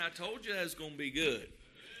I told you that was going to be good.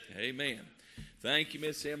 Amen. Thank you,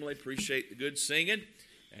 Miss Emily. Appreciate the good singing.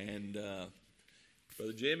 And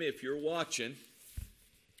Brother Jimmy, if you're watching,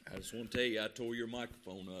 I just want to tell you, I tore your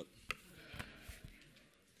microphone up.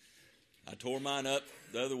 I tore mine up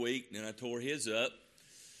the other week, and then I tore his up.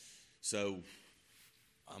 So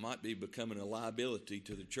I might be becoming a liability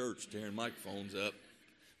to the church tearing microphones up.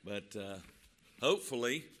 But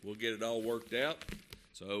hopefully we'll get it all worked out.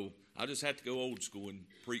 So I'll just have to go old school and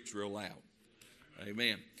preach real loud.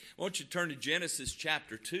 Amen. I want you to turn to Genesis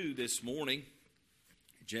chapter 2 this morning.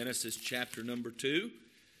 Genesis chapter number 2.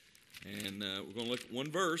 And we're going to look at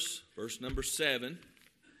one verse, verse number 7.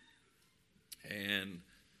 And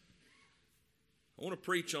I want to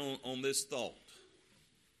preach on this thought.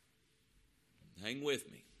 Hang with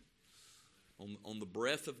me. On the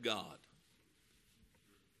breath of God.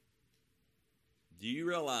 Do you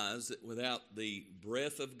realize that without the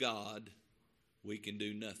breath of God, we can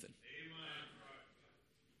do nothing?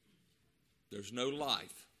 There's no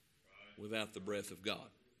life without the breath of God.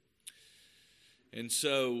 And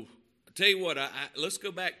so, I'll tell you what, let's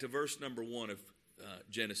go back to verse number 1 of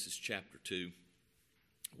Genesis chapter 2.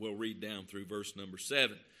 We'll read down through verse number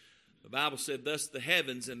 7. The Bible said, "Thus the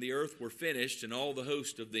heavens and the earth were finished, and all the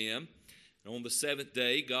host of them. And on the seventh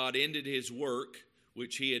day God ended his work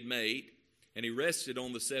which he had made, and he rested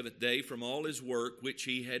on the seventh day from all his work which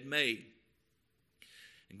he had made.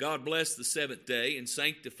 And God blessed the seventh day and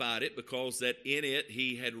sanctified it, because that in it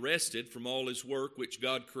he had rested from all his work which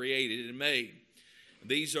God created and made. And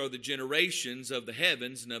these are the generations of the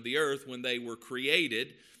heavens and of the earth when they were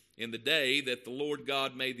created, in the day that the Lord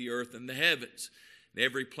God made the earth and the heavens. And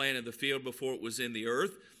every plant of the field before it was in the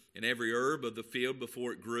earth, and every herb of the field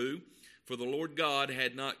before it grew. For the Lord God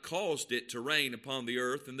had not caused it to rain upon the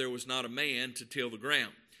earth, and there was not a man to till the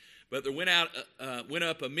ground. But there went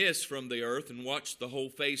up a mist from the earth, and watched the whole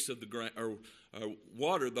face of the ground, or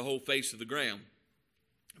watered the whole face of the ground."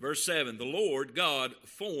 Verse 7, "The Lord God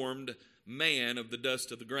formed man of the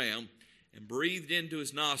dust of the ground, and breathed into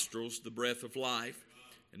his nostrils the breath of life,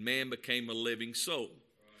 and man became a living soul."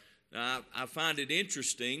 Now, I find it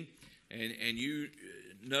interesting, and you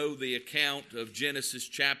know the account of Genesis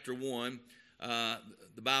chapter 1.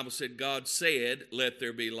 The Bible said, God said, "Let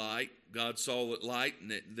there be light." God saw that light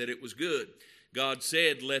and that it was good. God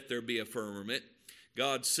said, "Let there be a firmament."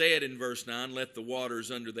 God said in verse 9, "Let the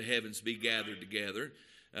waters under the heavens be gathered together."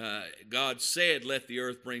 God said, "Let the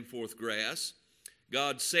earth bring forth grass."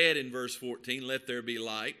 God said in verse 14, "Let there be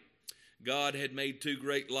light." God had made two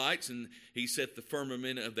great lights, and he set the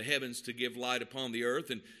firmament of the heavens to give light upon the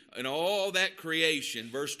earth. And all that creation,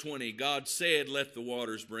 verse 20, God said, "Let the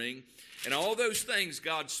waters bring." And all those things,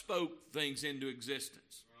 God spoke things into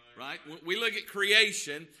existence. Right? When we look at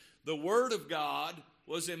creation, the Word of God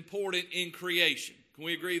was important in creation. Can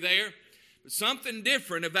we agree there? But something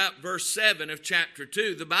different about verse 7 of chapter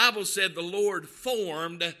 2. The Bible said the Lord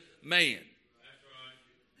formed man.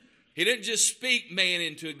 He didn't just speak man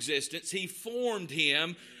into existence. He formed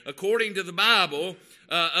him, according to the Bible,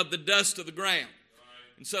 of the dust of the ground.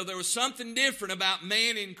 And so there was something different about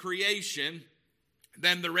man in creation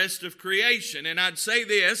than the rest of creation. And I'd say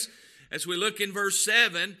this, as we look in verse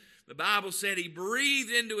 7, the Bible said he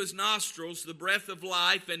breathed into his nostrils the breath of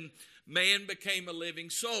life, and man became a living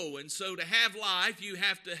soul. And so to have life, you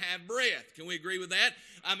have to have breath. Can we agree with that?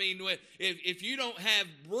 I mean, if you don't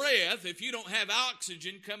have breath, if you don't have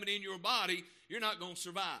oxygen coming in your body, you're not going to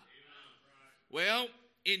survive. Well,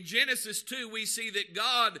 in Genesis 2, we see that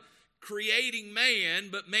God creating man,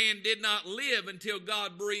 but man did not live until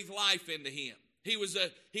God breathed life into him. He was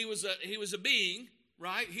a being,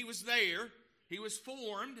 right? He was there. He was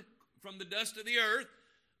formed from the dust of the earth,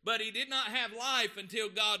 but he did not have life until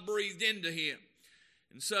God breathed into him.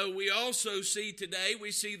 And so we also see today,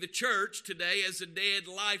 we see the church today as a dead,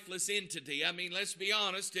 lifeless entity. I mean, let's be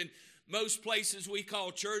honest, in most places we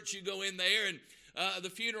call church, you go in there and the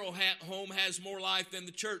funeral home has more life than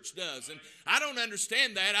the church does. And I don't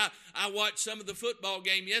understand that. I watched some of the football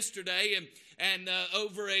game yesterday, and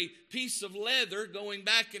over a piece of leather going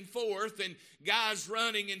back and forth, and guys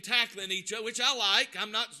running and tackling each other, which I like.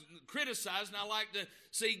 I'm not criticizing. I like to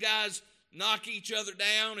see guys knock each other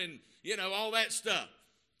down and, all that stuff.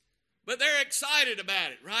 But they're excited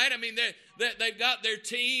about it, right? I mean, they've got their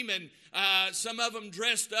team, and some of them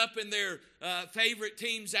dressed up in their favorite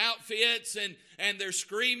team's outfits, and they're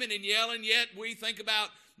screaming and yelling. Yet we think about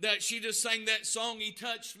that she just sang that song, "He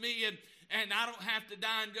Touched Me," and I don't have to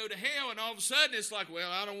die and go to hell. And all of a sudden it's like,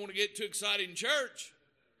 well, I don't want to get too excited in church.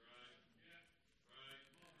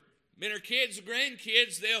 I mean, our kids,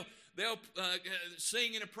 grandkids, they'll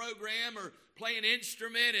sing in a program or play an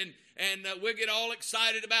instrument, and we'll get all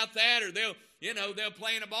excited about that. Or they'll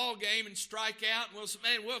play in a ball game and strike out,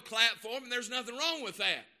 and we'll clap for them, and there's nothing wrong with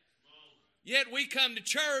that. Yet we come to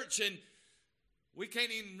church and we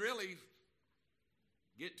can't even really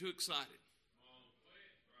get too excited.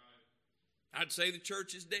 I'd say the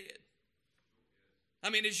church is dead. I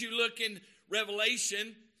mean, as you look in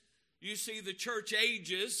Revelation, you see the church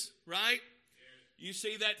ages, right? You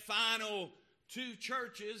see that final two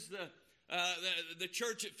churches, the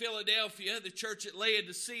church at Philadelphia, the church at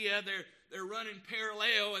Laodicea, they're running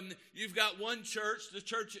parallel, and you've got one church, the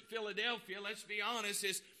church at Philadelphia, let's be honest,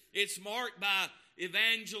 it's marked by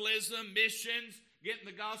evangelism, missions, getting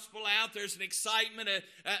the gospel out. There's an excitement,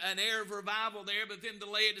 an air of revival there, but then the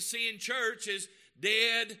Laodicean church is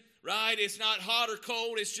dead, right? It's not hot or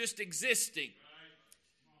cold, it's just existing.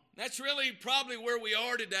 That's really probably where we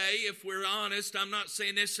are today, if we're honest. I'm not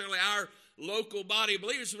saying necessarily our local body of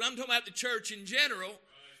believers, but I'm talking about the church in general.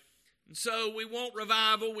 And so we want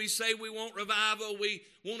revival. We say we want revival. We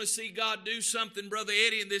want to see God do something, Brother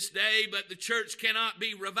Eddie, in this day, but the church cannot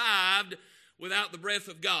be revived without the breath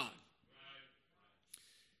of God.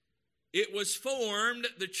 It was formed,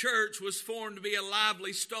 the church was formed to be a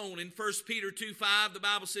lively stone. In 1 Peter 2:5, the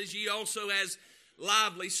Bible says, ye also as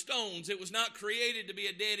lively stones. It was not created to be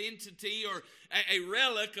a dead entity or a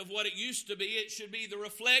relic of what it used to be. It should be the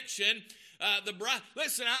reflection. The bride.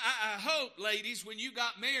 Listen, I hope, ladies, when you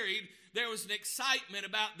got married, there was an excitement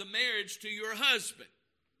about the marriage to your husband.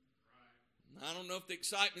 I don't know if the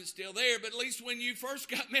excitement's still there, but at least when you first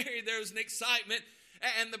got married, there was an excitement,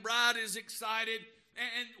 and the bride is excited,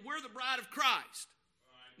 and we're the bride of Christ.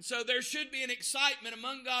 And so there should be an excitement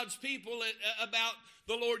among God's people about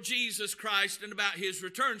the Lord Jesus Christ and about His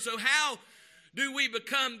return. So how do we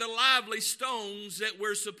become the lively stones that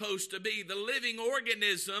we're supposed to be, the living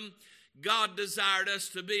organism God desired us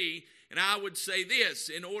to be? And I would say this,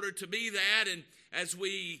 in order to be that, and as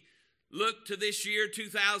we look to this year,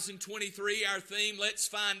 2023, our theme, Let's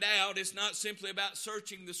Find Out, it's not simply about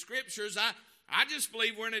searching the Scriptures. I just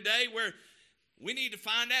believe we're in a day where we need to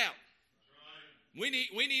find out. We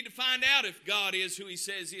need to find out if God is who He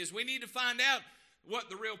says He is. We need to find out what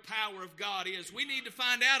the real power of God is. We need to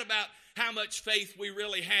find out about how much faith we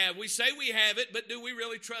really have. We say we have it, but do we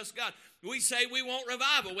really trust God? We say we want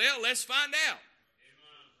revival. Well, let's find out.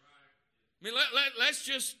 I mean, let's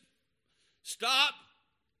just stop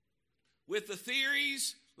with the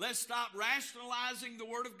theories. Let's stop rationalizing the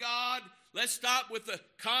Word of God. Let's stop with the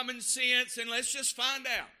common sense, and let's just find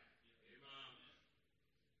out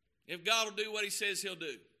if God will do what He says He'll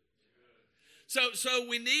do. So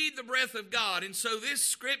we need the breath of God. And so this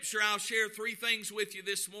scripture, I'll share three things with you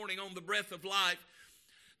this morning on the breath of life.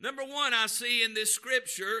 Number one, I see in this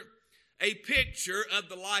scripture a picture of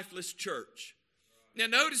the lifeless church. Now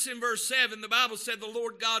notice in verse 7, the Bible said the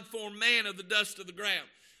Lord God formed man of the dust of the ground.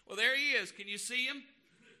 Well, there He is. Can you see Him?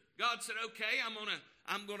 God said, okay,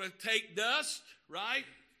 I'm gonna take dust, right?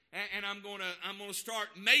 And I'm gonna start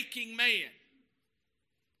making man.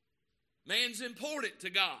 Man's important to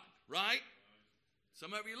God, right?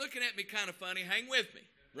 Some of you are looking at me kind of funny. Hang with me,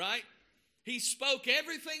 right? He spoke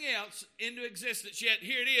everything else into existence. Yet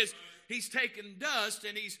here it is. He's taken dust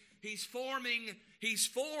and he's forming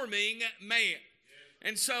man.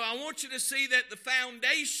 And so I want you to see that the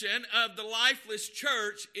foundation of the lifeless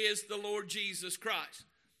church is the Lord Jesus Christ.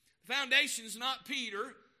 The foundation is not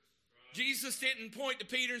Peter. Jesus didn't point to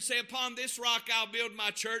Peter and say, upon this rock I'll build my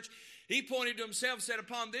church. He pointed to Himself and said,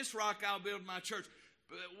 upon this rock I'll build my church.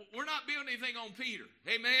 We're not building anything on Peter.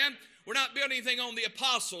 Amen? We're not building anything on the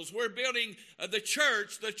apostles. We're building the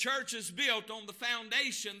church. The church is built on the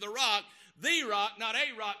foundation, the rock, not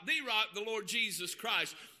a rock, the rock, the Lord Jesus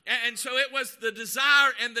Christ. And so it was the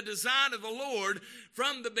desire and the design of the Lord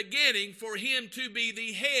from the beginning for Him to be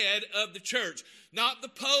the head of the church. Not the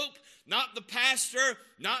Pope, not the pastor,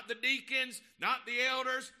 not the deacons, not the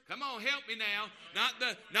elders. Come on, help me now.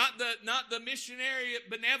 Not the missionary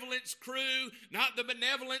benevolence crew, not the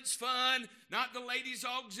benevolence fund, not the ladies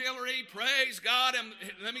auxiliary. Praise God.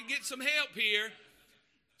 Let me get some help here.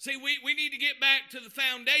 See, we need to get back to the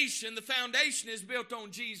foundation. The foundation is built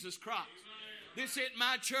on Jesus Christ. This isn't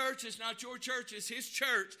my church. It's not your church. It's His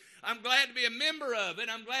church. I'm glad to be a member of it.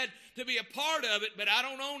 I'm glad to be a part of it, but I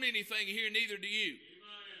don't own anything here, neither do you.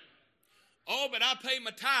 Oh, but I pay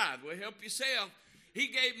my tithe. Well, help yourself. He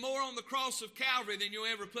gave more on the cross of Calvary than you'll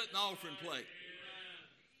ever put in the offering plate.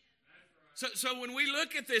 So when we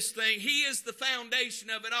look at this thing, He is the foundation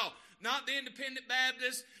of it all. Not the Independent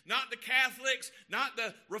Baptists, not the Catholics, not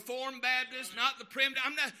the Reformed Baptists, not the Primitive.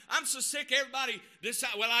 I'm so sick everybody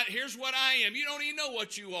decide, well, here's what I am. You don't even know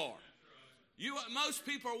what you are. Most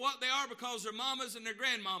people are what they are because their mamas and their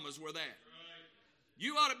grandmamas were that.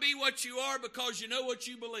 You ought to be what you are because you know what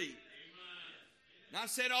you believe. And I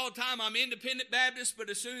said all the time, I'm independent Baptist, but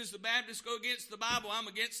as soon as the Baptists go against the Bible, I'm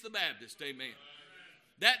against the Baptist. Amen.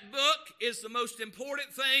 That book is the most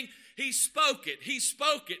important thing. He spoke it. He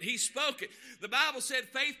spoke it. He spoke it. The Bible said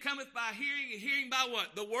faith cometh by hearing, and hearing by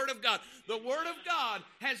what? The Word of God. The Word of God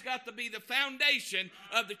has got to be the foundation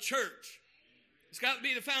of the church. It's got to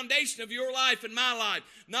be the foundation of your life and my life.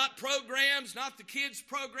 Not programs, not the kids'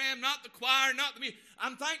 program, not the choir, not the music.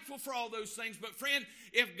 I'm thankful for all those things. But friend,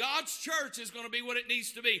 if God's church is going to be what it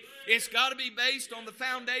needs to be, it's got to be based on the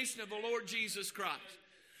foundation of the Lord Jesus Christ.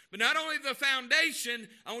 But not only the foundation,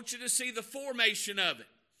 I want you to see the formation of it.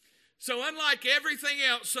 So unlike everything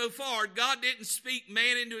else so far, God didn't speak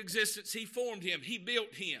man into existence. He formed him. He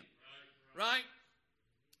built him. Right?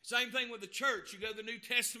 Same thing with the church. You go to the New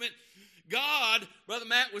Testament. God, Brother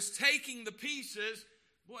Matt, was taking the pieces,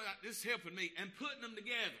 boy, this is helping me, and putting them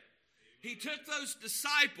together. He took those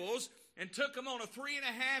disciples and took them on a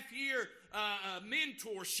 3.5-year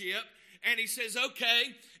mentorship, and he says, okay,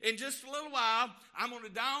 in just a little while, I'm going to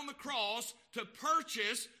die on the cross to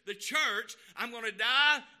purchase the church. I'm going to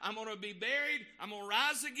die, I'm going to be buried, I'm going to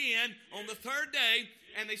rise again on the third day,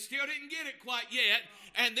 and they still didn't get it quite yet.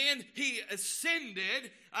 And then he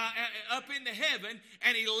ascended up into heaven,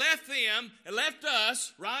 and he left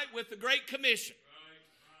us, right, with the Great Commission.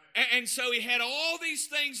 And so he had all these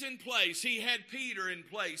things in place. He had Peter in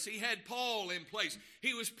place. He had Paul in place.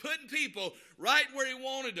 He was putting people right where he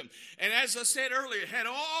wanted them. And as I said earlier, had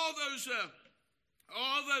all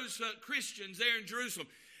those Christians there in Jerusalem.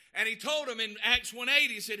 And he told them in Acts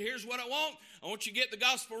 1:8, he said, here's what I want. I want you to get the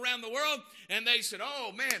gospel around the world. And they said,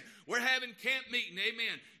 oh, man, we're having camp meeting.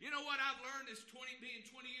 Amen. You know what I've learned being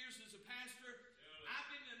 20 years as a pastor? I've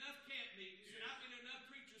been in enough camp meetings and I've been in enough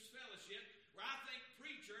preachers' fellowship where I think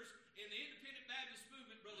preachers in the independent Baptist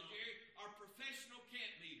movement, Brother Jerry, are professional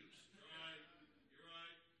camp meeters. You're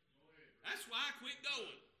right. That's why I quit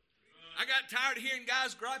going. I got tired of hearing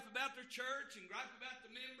guys gripe about their church and gripe about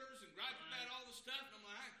the members and gripe about all the stuff. And I'm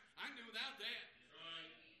like, I can do without that.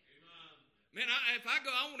 Man, if I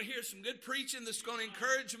go, I want to hear some good preaching that's going to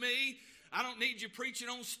encourage me. I don't need you preaching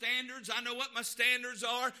on standards. I know what my standards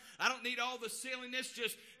are. I don't need all the silliness.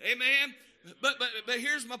 Just, amen. But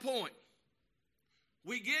here's my point.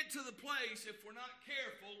 We get to the place, if we're not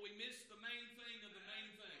careful, we miss the main thing of the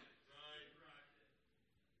main thing.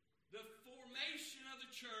 The formation of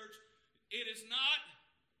the church, it is not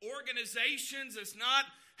organizations. It's not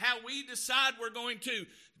how we decide we're going to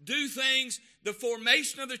do things. The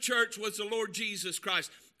formation of the church was the Lord Jesus Christ.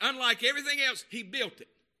 Unlike everything else, he built it.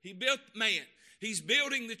 He built man. He's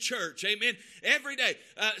building the church. Amen. Every day,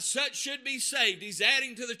 such should be saved. He's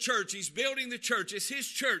adding to the church. He's building the church. It's his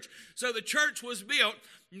church. So the church was built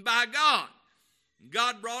by God.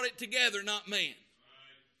 God brought it together, not man.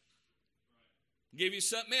 Give you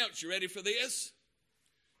something else. You ready for this?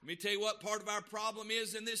 Let me tell you what part of our problem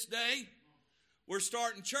is in this day. We're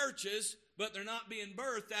starting churches, but they're not being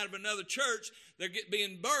birthed out of another church. They're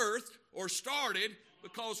being birthed or started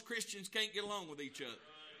because Christians can't get along with each other.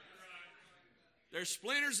 There's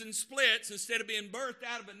splinters and splits instead of being birthed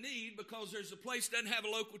out of a need because there's a place that doesn't have a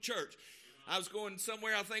local church. I was going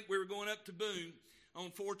somewhere, I think we were going up to Boone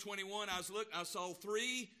on 421. I saw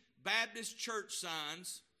 3 Baptist church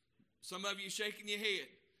signs. Some of you shaking your head.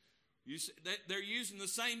 They're using the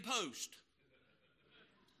same post.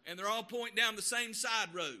 And they're all pointing down the same side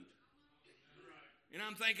road. And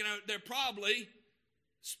I'm thinking they're probably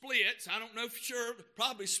splits. I don't know for sure.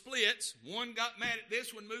 Probably splits. One got mad at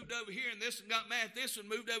this one, moved over here, and this one got mad at this one,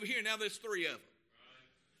 moved over here. Now there's 3 of them.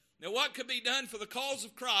 Now what could be done for the cause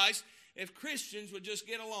of Christ if Christians would just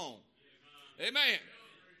get along? Amen.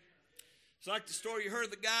 It's like the story you heard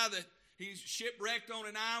of the guy that he's shipwrecked on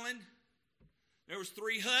an island. There was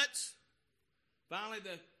 3 huts. Finally,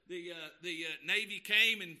 the Navy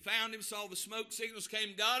came and found him, saw the smoke signals, came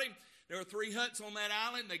and got him. There were 3 huts on that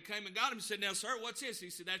island. They came and got him and said, now, sir, what's this? He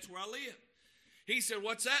said, that's where I live. He said,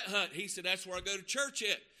 what's that hut? He said, that's where I go to church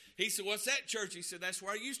at. He said, what's that church? He said, that's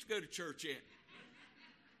where I used to go to church at.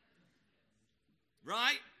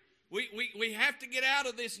 Right? We have to get out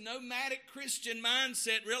of this nomadic Christian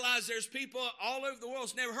mindset, realize there's people all over the world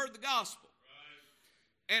that's never heard the gospel.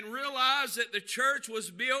 And realize that the church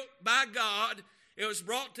was built by God. It was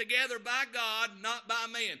brought together by God, not by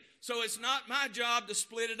man. So it's not my job to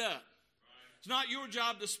split it up. It's not your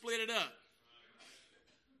job to split it up.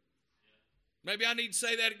 Maybe I need to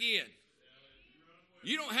say that again.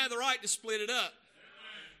 You don't have the right to split it up.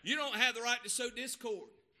 You don't have the right to sow discord.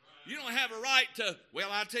 You don't have a right to, well,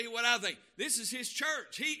 I'll tell you what I think. This is his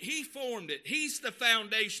church. He formed it. He's the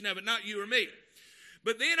foundation of it, not you or me.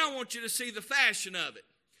 But then I want you to see the fashion of it.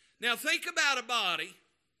 Now think about a body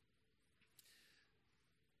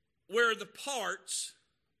where the parts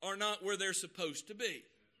are not where they're supposed to be.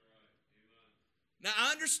 Now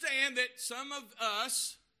I understand that some of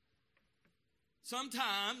us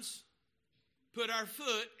sometimes put our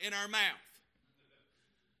foot in our mouth.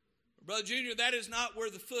 Brother Junior, that is not where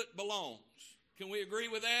the foot belongs. Can we agree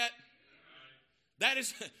with that? That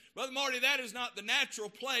is, Brother Marty, that is not the natural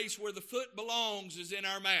place where the foot belongs, is in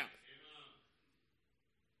our mouth.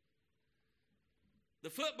 The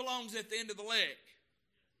foot belongs at the end of the leg.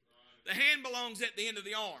 The hand belongs at the end of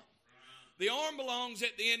the arm. The arm belongs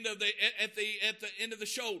at the end of the end of the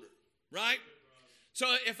shoulder, right?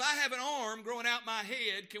 So if I have an arm growing out my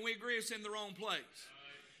head, can we agree it's in the wrong place?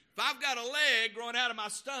 If I've got a leg growing out of my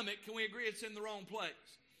stomach, can we agree it's in the wrong place?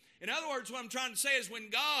 In other words, what I'm trying to say is when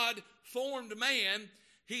God formed man,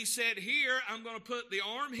 he said, here, I'm going to put the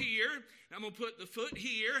arm here, I'm going to put the foot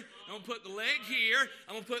here, I'm going to put the leg here,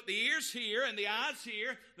 I'm going to put the ears here, and the eyes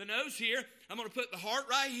here, the nose here, I'm going to put the heart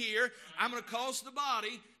right here. I'm going to cause the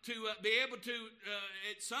body to be able to,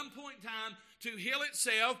 at some point in time, to heal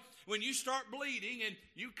itself. When you start bleeding and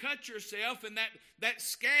you cut yourself and that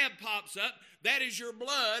scab pops up, that is your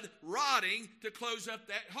blood rotting to close up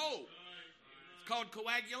that hole. It's called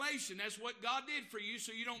coagulation. That's what God did for you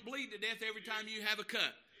so you don't bleed to death every time you have a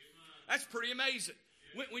cut. That's pretty amazing.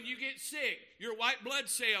 When you get sick, your white blood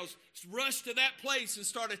cells rush to that place and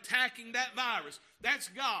start attacking that virus. That's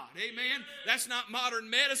God. Amen. That's not modern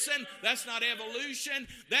medicine. That's not evolution.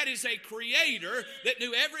 That is a creator that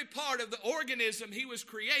knew every part of the organism he was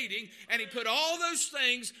creating, and he put all those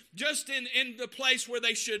things just in the place where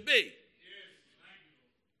they should be.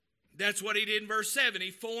 That's what he did in verse 7.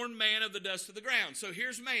 He formed man of the dust of the ground. So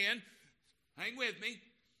here's man. Hang with me.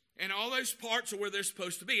 And all those parts are where they're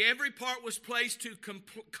supposed to be. Every part was placed to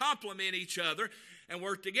complement each other and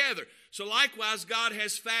work together. So likewise, God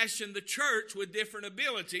has fashioned the church with different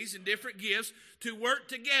abilities and different gifts to work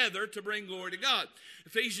together to bring glory to God.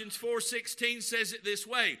 Ephesians 4:16 says it this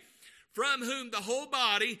way: from whom the whole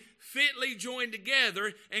body fitly joined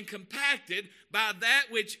together and compacted by that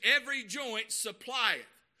which every joint supplieth,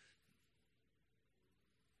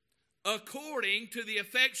 according to the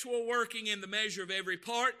effectual working in the measure of every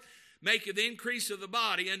part, maketh the increase of the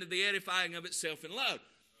body unto the edifying of itself in love.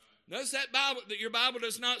 Notice that your Bible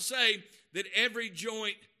does not say that every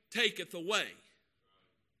joint taketh away.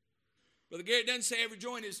 Brother Garrett doesn't say every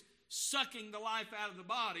joint is sucking the life out of the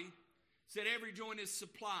body. It said every joint is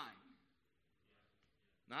supplying.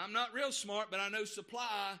 Now, I'm not real smart, but I know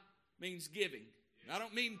supply means giving. I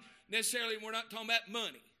don't mean necessarily, we're not talking about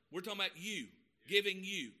money. We're talking about you, giving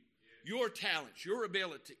you, your talents, your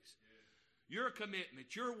abilities, your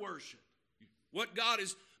commitment, your worship, what God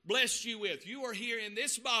has blessed you with. You are here in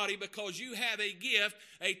this body because you have a gift,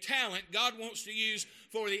 a talent God wants to use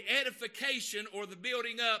for the edification or the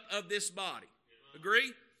building up of this body.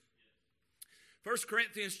 Agree? 1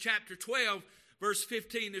 Corinthians chapter 12, verse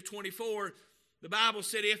 15 to 24, the Bible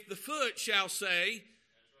said, if the foot shall say,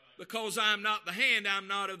 because I am not the hand, I am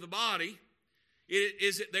not of the body,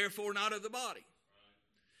 is it therefore not of the body?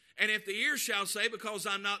 And if the ear shall say, because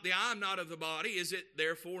I'm not the eye, I'm not of the body, is it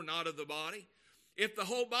therefore not of the body? If the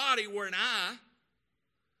whole body were an eye,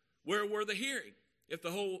 where were the hearing? If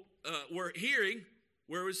the whole were hearing,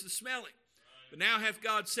 where was the smelling? But now hath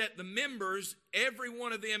God set the members, every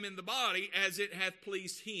one of them in the body, as it hath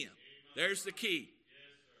pleased him. There's the key.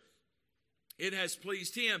 It has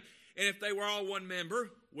pleased him. And if they were all one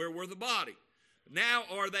member, where were the body? Now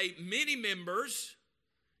are they many members,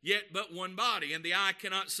 yet but one body. And the eye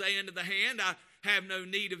cannot say unto the hand, I have no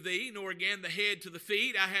need of thee, nor again the head to the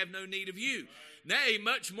feet, I have no need of you. Nay,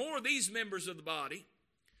 much more these members of the body,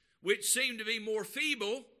 which seem to be more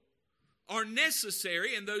feeble, are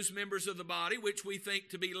necessary, and those members of the body which we think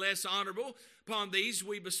to be less honorable, upon these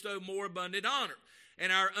we bestow more abundant honor.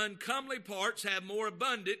 And our uncomely parts have more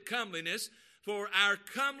abundant comeliness, for our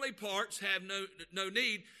comely parts have no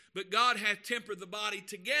need, but God hath tempered the body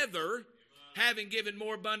together, having given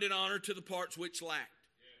more abundant honor to the parts which lacked.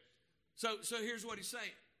 So here's what he's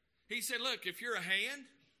saying. He said, look, if you're a hand,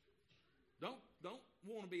 don't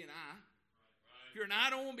want to be an eye. If you're an eye,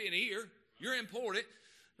 don't want to be an ear. You're important.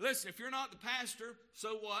 Listen, if you're not the pastor,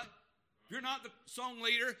 so what? If you're not the song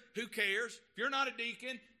leader, who cares? If you're not a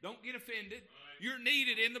deacon, don't get offended. You're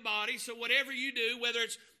needed in the body, so whatever you do, whether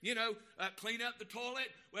it's, clean up the toilet,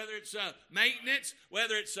 whether it's maintenance,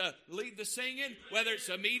 whether it's lead the singing, whether it's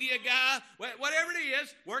a media guy, whatever it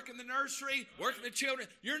is, work in the nursery, work in the children,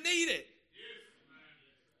 you're needed.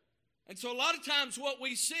 And so a lot of times what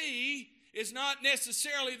we see is not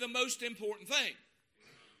necessarily the most important thing.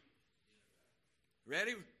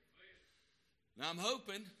 Ready? Now I'm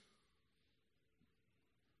hoping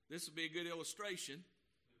this will be a good illustration.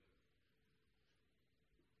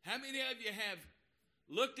 How many of you have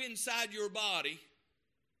looked inside your body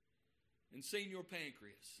and seen your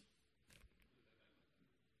pancreas?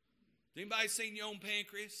 Has anybody seen your own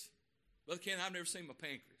pancreas? Brother Ken, I've never seen my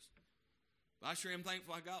pancreas. But I sure am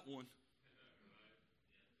thankful I got one.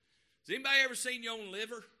 Has anybody ever seen your own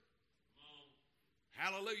liver?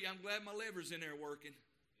 Hallelujah. I'm glad my liver's in there working.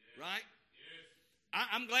 Right?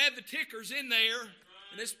 I'm glad the ticker's in there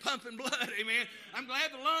and it's pumping blood. Amen. I'm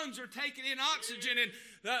glad the lungs are taking in oxygen and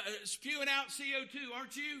spewing out CO2,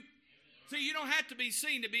 aren't you? See, you don't have to be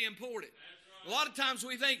seen to be important. A lot of times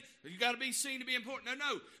we think you got to be seen to be important.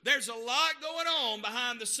 No. There's a lot going on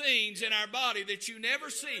behind the scenes in our body that you never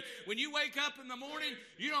see. When you wake up in the morning,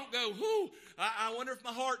 you don't go, whoo, I wonder if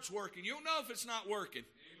my heart's working. You don't know if it's not working.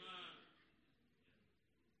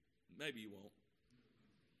 Maybe you won't.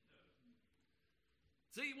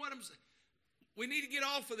 See what I'm saying? We need to get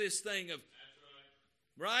off of this thing of,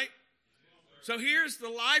 right? So here's the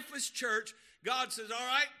lifeless church. God says, all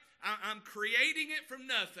right, I'm creating it from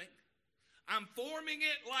nothing. I'm forming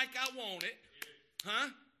it like I want it. Huh?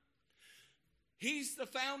 He's the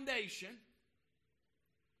foundation.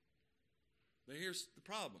 But here's the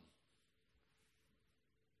problem.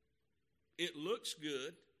 It looks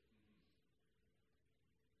good.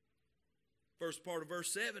 First part of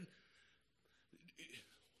verse 7.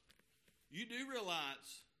 You do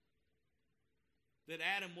realize that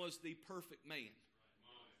Adam was the perfect man.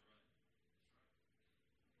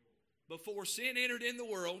 Before sin entered in the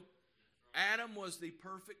world, Adam was the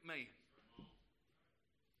perfect man.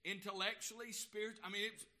 Intellectually, spiritually,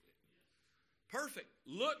 it's perfect.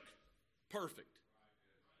 Looked perfect.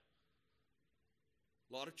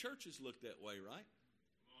 A lot of churches look that way, right?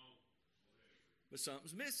 But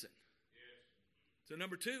something's missing. So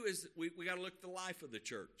number 2 is we got to look at the life of the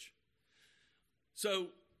church. So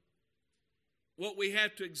what we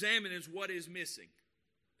have to examine is what is missing.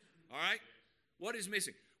 All right? What is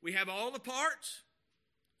missing? We have all the parts.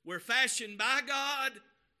 We're fashioned by God,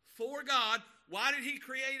 for God. Why did He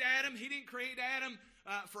create Adam? He didn't create Adam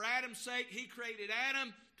for Adam's sake. He created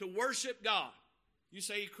Adam to worship God. You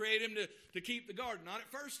say He created him to keep the garden. Not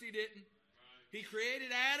at first He didn't. He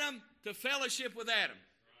created Adam to fellowship with Adam.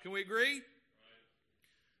 Can we agree?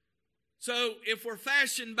 So if we're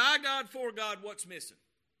fashioned by God, for God, what's missing?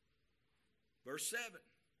 Verse 7.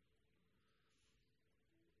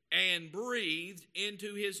 And breathed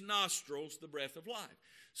into His nostrils the breath of life.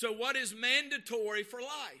 So what is mandatory for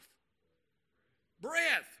life?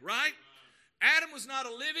 Breath, right? Adam was not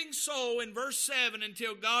a living soul in verse 7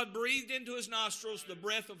 until God breathed into his nostrils the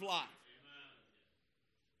breath of life.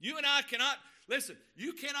 You and I cannot, listen,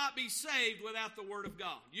 you cannot be saved without the Word of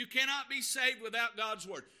God. You cannot be saved without God's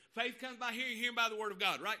Word. Faith comes by hearing, hearing by the Word of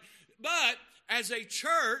God, right? But as a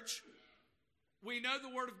church, we know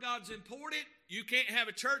the Word of God's important. You can't have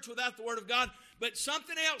a church without the Word of God. But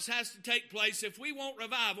something else has to take place. If we want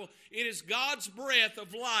revival, it is God's breath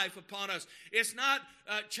of life upon us. It's not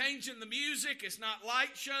changing the music. It's not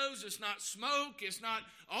light shows. It's not smoke. It's not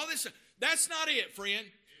all this. That's not it, friend.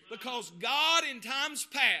 Because God in times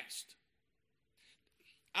past,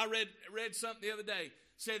 I read something the other day,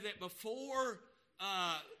 said that before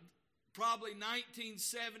probably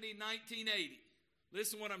 1970, 1980,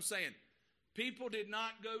 listen to what I'm saying. People did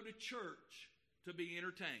not go to church to be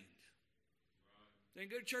entertained. They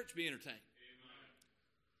didn't go to church to be entertained.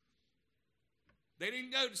 They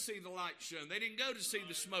didn't go to see the light show. They didn't go to see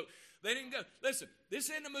the smoke. They didn't go. Listen, this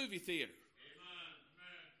isn't a movie theater.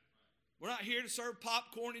 We're not here to serve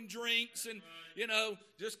popcorn and drinks and,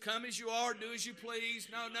 just come as you are, do as you please.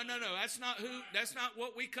 No. That's not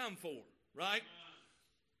what we come for, right?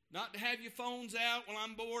 Not to have your phones out. When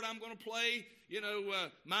I'm bored, I'm going to play,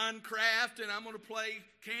 Minecraft, and I'm going to play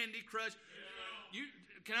Candy Crush.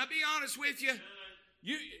 Can I be honest with you?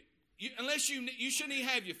 Unless you shouldn't even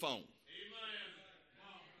have your phone.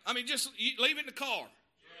 Just leave it in the car.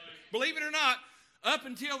 Believe it or not, up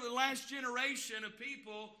until the last generation of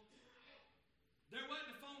people, there wasn't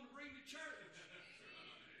a phone to bring to church.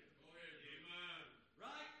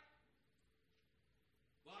 Right?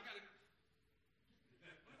 Well, I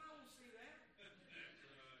want to see that.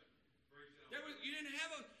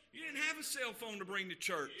 You didn't have a cell phone to bring to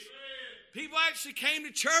church. People actually came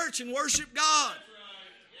to church and worshiped God.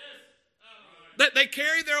 They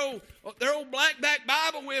carried their old blackback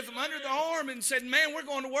Bible with them under the arm and said, man, we're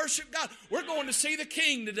going to worship God. We're going to see the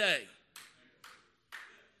King today.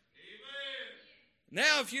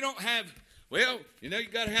 Now, if you don't have, well, you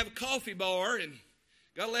got to have a coffee bar and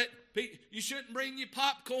got to let people, you shouldn't bring your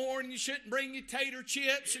popcorn, you shouldn't bring your tater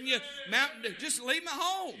chips and your Mountain Dew. Just leave them at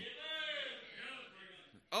home.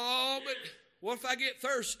 Oh, but what if I get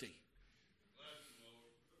thirsty?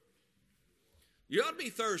 You ought to be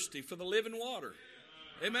thirsty for the living water.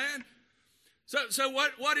 Amen? So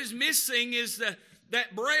what is missing is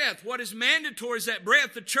that breath. What is mandatory is that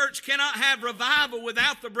breath. The church cannot have revival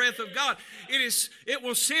without the breath of God. It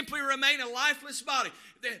will simply remain a lifeless body.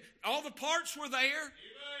 All the parts were there.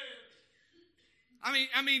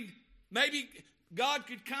 I mean, maybe God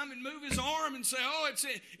could come and move his arm and say, oh,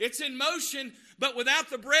 it's in motion, but without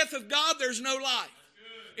the breath of God, there's no life.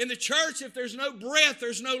 In the church, if there's no breath,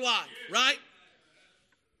 there's no life, right?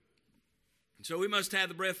 And so we must have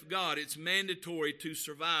the breath of God. It's mandatory to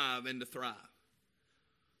survive and to thrive.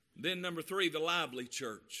 Then number 3, the lively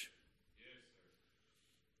church.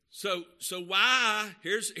 So why,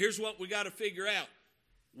 here's what we got to figure out.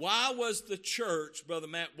 Why was the church, Brother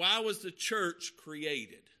Matt, why was the church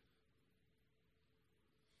created?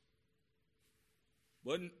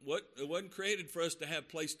 It wasn't created for us to have a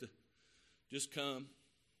place to just come,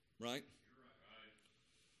 right?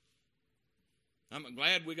 I'm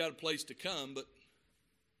glad we got a place to come, but,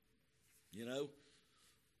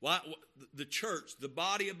 why the church, the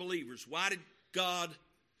body of believers, why did God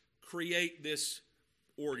create this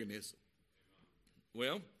organism?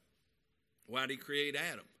 Well, why did he create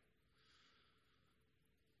Adam?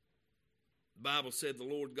 The Bible said the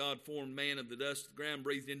Lord God formed man of the dust of the ground,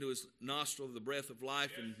 breathed into his nostril the breath of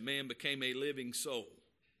life, and man became a living soul.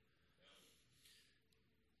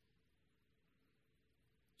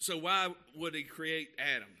 So why would he create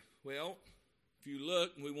Adam? Well, if you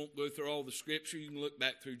look, and we won't go through all the scripture, you can look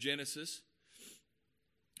back through Genesis.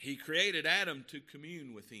 He created Adam to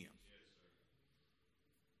commune with him.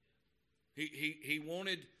 He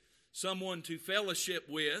wanted someone to fellowship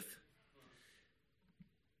with.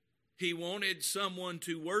 He wanted someone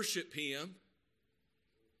to worship him.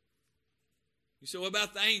 You say, what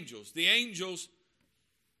about the angels? The angels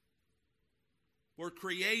were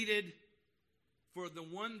created for the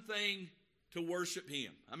one thing, to worship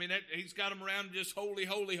him. I mean, he's got them around just holy,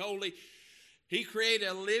 holy, holy. He created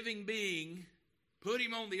a living being, put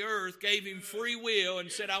him on the earth, gave him free will,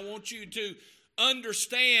 and said, I want you to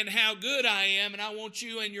understand how good I am, and I want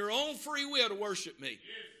you in your own free will to worship me.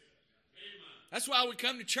 That's why we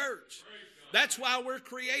come to church. That's why we're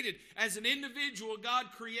created. As an individual, God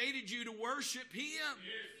created you to worship him.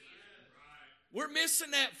 We're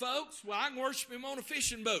missing that, folks. Well, I can worship him on a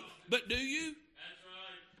fishing boat. But do you?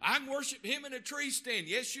 I can worship him in a tree stand.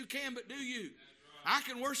 Yes, you can, but do you? I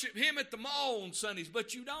can worship him at the mall on Sundays,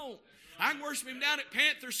 but you don't. I can worship him down at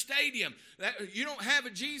Panther Stadium. You don't have a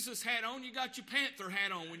Jesus hat on, you got your Panther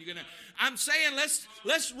hat on when you're gonna. I'm saying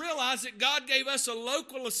let's realize that God gave us a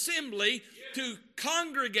local assembly to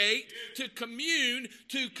congregate, to commune,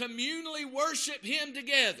 to communally worship him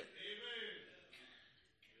together.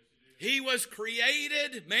 He was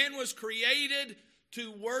created, man was created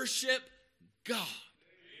to worship God.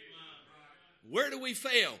 Where do we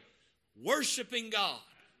fail? Worshiping God.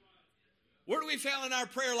 Where do we fail in our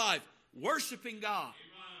prayer life? Worshiping God.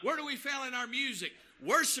 Where do we fail in our music?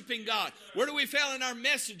 Worshiping God. Where do we fail in our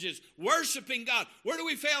messages? Worshiping God. Where do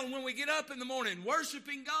we fail when we get up in the morning?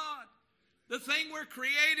 Worshiping God. The thing we're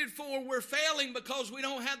created for, we're failing because we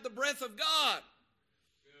don't have the breath of God.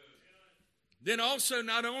 Then also,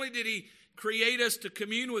 not only did he create us to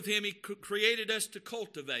commune with him, he created us to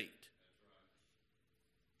cultivate.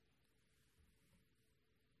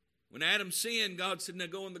 When Adam sinned, God said, now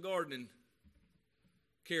go in the garden and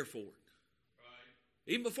care for it. Right.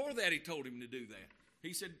 Even before that, he told him to do that.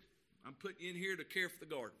 He said, I'm putting you in here to care for the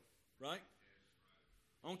garden. Right?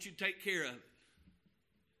 I want you to take care of it.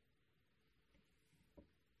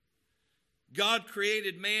 God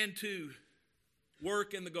created man to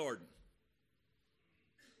work in the garden.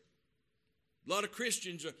 A lot of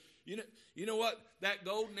Christians are, you know what? That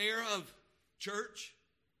golden era of church,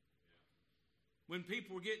 when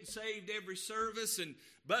people were getting saved every service and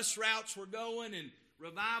bus routes were going and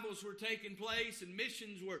revivals were taking place and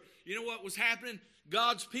missions were, you know what was happening?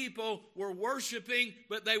 God's people were worshiping,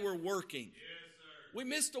 but they were working. Yes, sir. We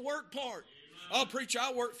missed the work part. Oh, preacher,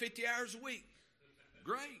 I work 50 hours a week.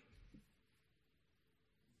 Great.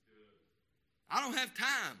 I don't have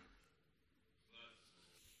time.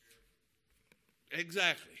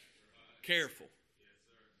 Exactly. Careful.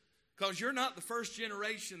 Because you're not the first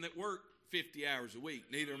generation that worked 50 hours a week.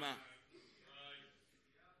 Neither am I.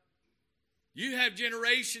 You have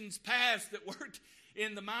generations past that worked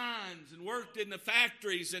in the mines and worked in the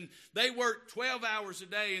factories, and they worked 12 hours a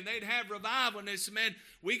day, and they'd have revival, and they said, man,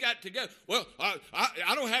 we got to go. Well,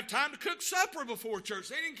 I don't have time to cook supper before church.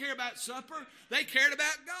 They didn't care about supper. They cared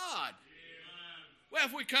about God. Well,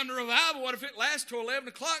 if we come to revival, what if it lasts till 11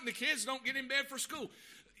 o'clock and the kids don't get in bed for school?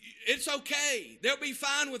 It's okay. They'll be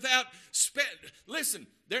fine without... Listen,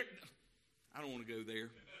 I don't want to go there.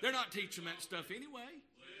 They're not teaching that stuff anyway.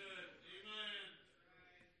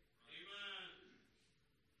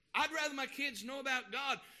 I'd rather my kids know about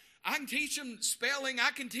God. I can teach them spelling.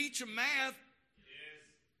 I can teach them math.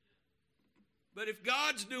 But if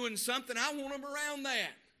God's doing something, I want them around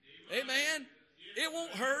that. Amen? It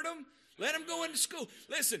won't hurt them. Let them go into school.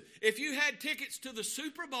 Listen, if you had tickets to the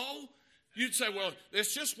Super Bowl, you'd say, well,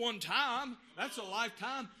 it's just one time. That's a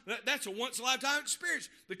lifetime. That's a once-in-a-lifetime experience.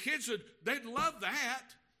 The kids they'd love that.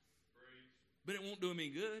 But it won't do them any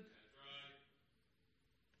good.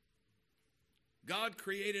 God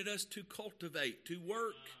created us to cultivate, to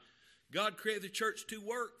work. God created the church to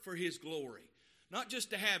work for His glory. Not just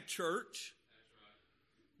to have church.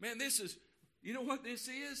 Man, you know what this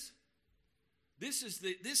is? This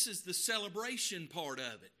is the celebration part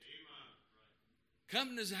of it.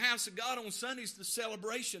 Coming to the house of God on Sunday is the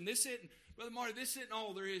celebration. This isn't, Brother Marty, this isn't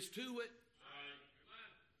all there is to it.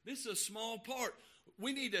 This is a small part.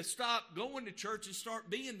 We need to stop going to church and start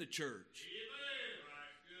being the church.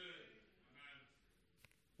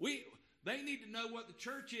 They need to know what the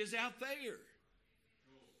church is out there.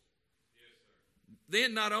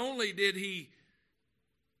 Then not only did He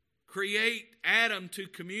create Adam to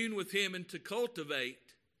commune with Him and to cultivate.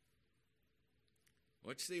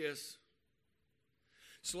 Watch this.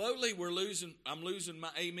 Slowly I'm losing my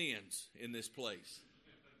amens in this place.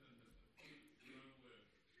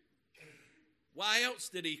 Why else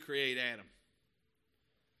did He create Adam?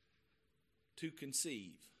 To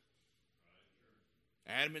conceive.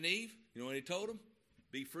 Adam and Eve, you know what He told them?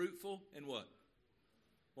 Be fruitful and what?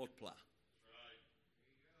 Multiply.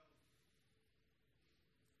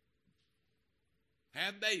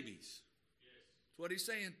 Have babies. That's what He's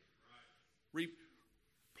saying.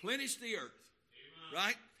 Replenish the earth.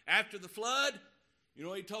 Right? After the flood, you know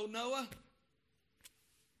what He told Noah?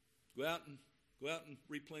 Go out and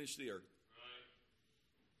replenish the earth.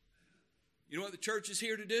 You know what the church is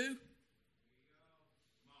here to do?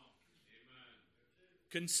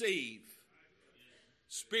 Conceive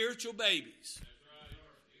spiritual babies.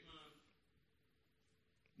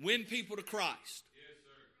 Win people to Christ.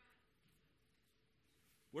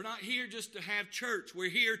 We're not here just to have church. We're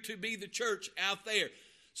here to be the church out there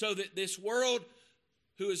so that this world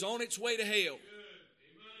who is on its way to hell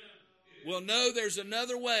will know there's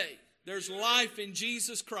another way. There's life in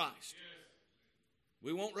Jesus Christ.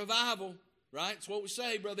 We want revival, right? It's what we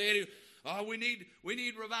say, Brother Eddie. Oh, we need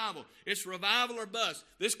revival. It's revival or bust.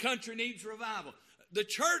 This country needs revival. The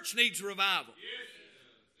church needs revival.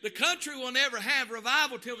 The country will never have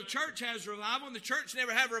revival till the church has revival, and the church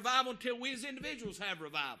never have revival until we as individuals have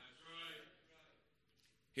revival.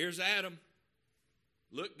 Here's Adam.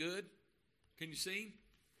 Look good. Can you see him?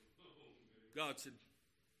 God said,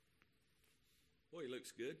 boy, he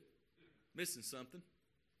looks good. Missing something.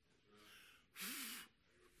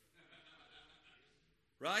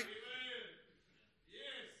 Right?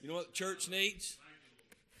 You know what the church needs?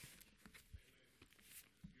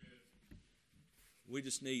 We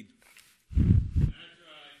just need. That's right. Amen.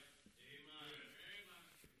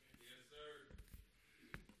 Yes,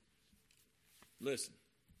 sir. Listen,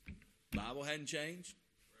 Bible hadn't changed.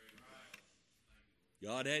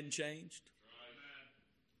 God hadn't changed.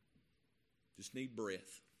 Just need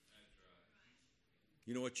breath.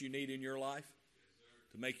 You know what you need in your life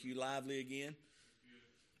to make you lively again?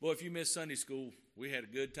 Boy, if you missed Sunday school, we had a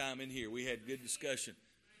good time in here. We had good discussion.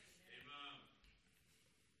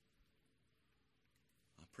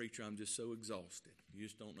 Preacher, I'm just so exhausted. You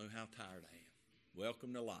just don't know how tired I am.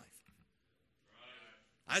 Welcome to life.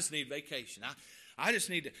 I just need vacation. I just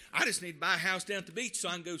need to buy a house down at the beach so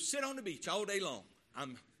I can go sit on the beach all day long.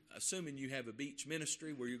 I'm assuming you have a beach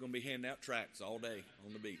ministry where you're going to be handing out tracts all day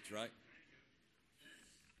on the beach, right?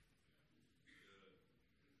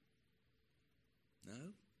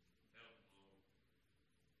 No.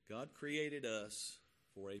 God created us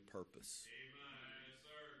for a purpose.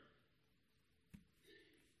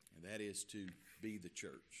 And that is to be the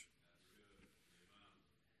church.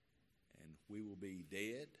 And we will be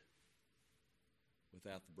dead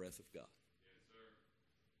without the breath of God.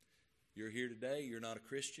 You're here today, you're not a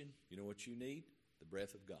Christian. You know what you need? The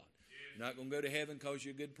breath of God. You're not going to go to heaven because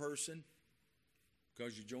you're a good person,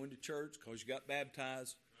 because you joined the church, because you got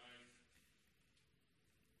baptized.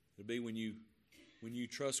 It'll be when you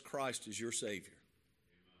trust Christ as your Savior.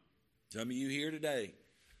 Some of you here today,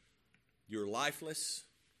 you're lifeless.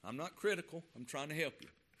 I'm not critical. I'm trying to help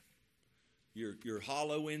you. You're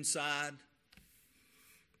hollow inside.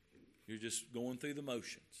 You're just going through the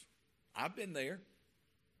motions. I've been there.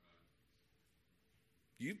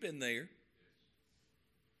 You've been there.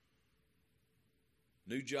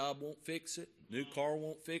 New job won't fix it. New car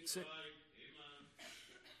won't fix it.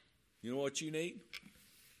 You know what you need?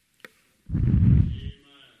 It's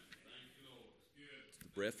the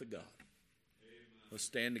breath of God. Let's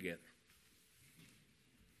stand together.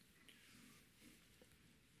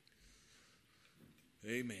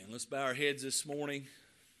 Amen. Let's bow our heads this morning.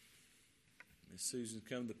 Miss Susan's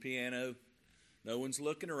come to the piano. No one's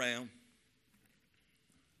looking around.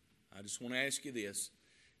 I just want to ask you this.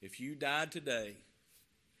 If you died today,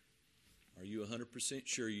 are you 100%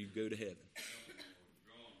 sure you'd go to heaven?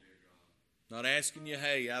 Not asking you,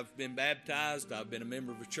 hey, I've been baptized, I've been a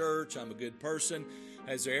member of a church, I'm a good person.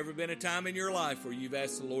 Has there ever been a time in your life where you've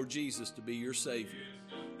asked the Lord Jesus to be your Savior?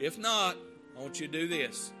 If not, I want you to do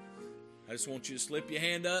this. I just want you to slip your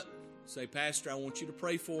hand up, say, Pastor, I want you to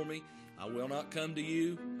pray for me. I will not come to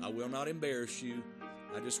you. I will not embarrass you.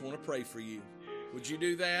 I just want to pray for you. Would you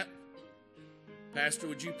do that? Pastor,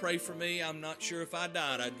 would you pray for me? I'm not sure if I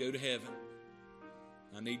died, I'd go to heaven.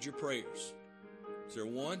 I need your prayers. Is there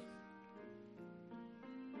one?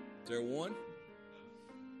 Is there one?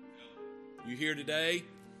 You here today?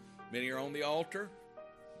 Many are on the altar.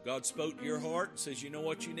 God spoke to your heart and says, you know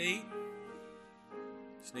what you need?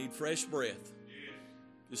 Just need fresh breath.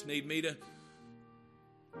 Just need me to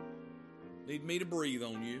breathe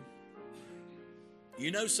on you. You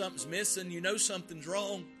know something's missing. You know something's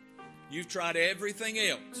wrong. You've tried everything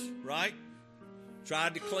else, right?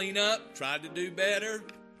 Tried to clean up, tried to do better,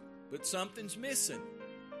 but something's missing.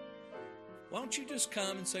 Why don't you just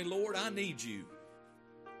come and say, Lord, I need you.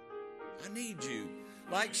 I need you.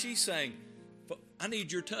 Like she's saying, I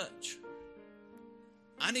need your touch.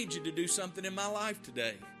 I need you to do something in my life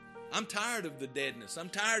today. I'm tired of the deadness. I'm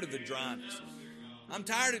tired of the dryness. I'm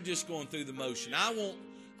tired of just going through the motion. I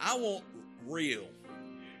want real.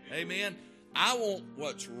 Amen. I want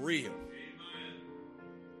what's real.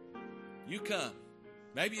 You come.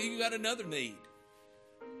 Maybe you got another need.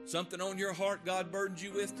 Something on your heart God burdened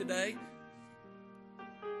you with today.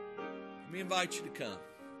 Let me invite you to come.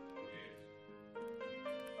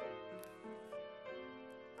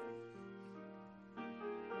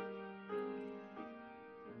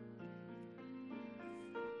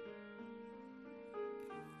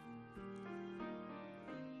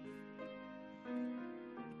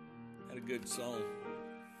 Had a good song.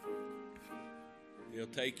 He'll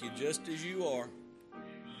take you just as you are.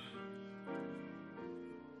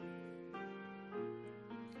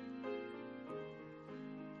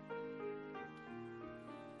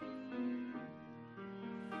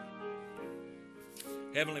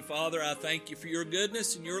 Heavenly Father, I thank you for your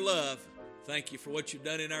goodness and your love. Thank you for what you've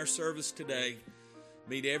done in our service today.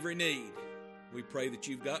 Meet every need. We pray that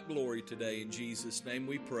you've got glory today. In Jesus' name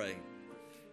we pray.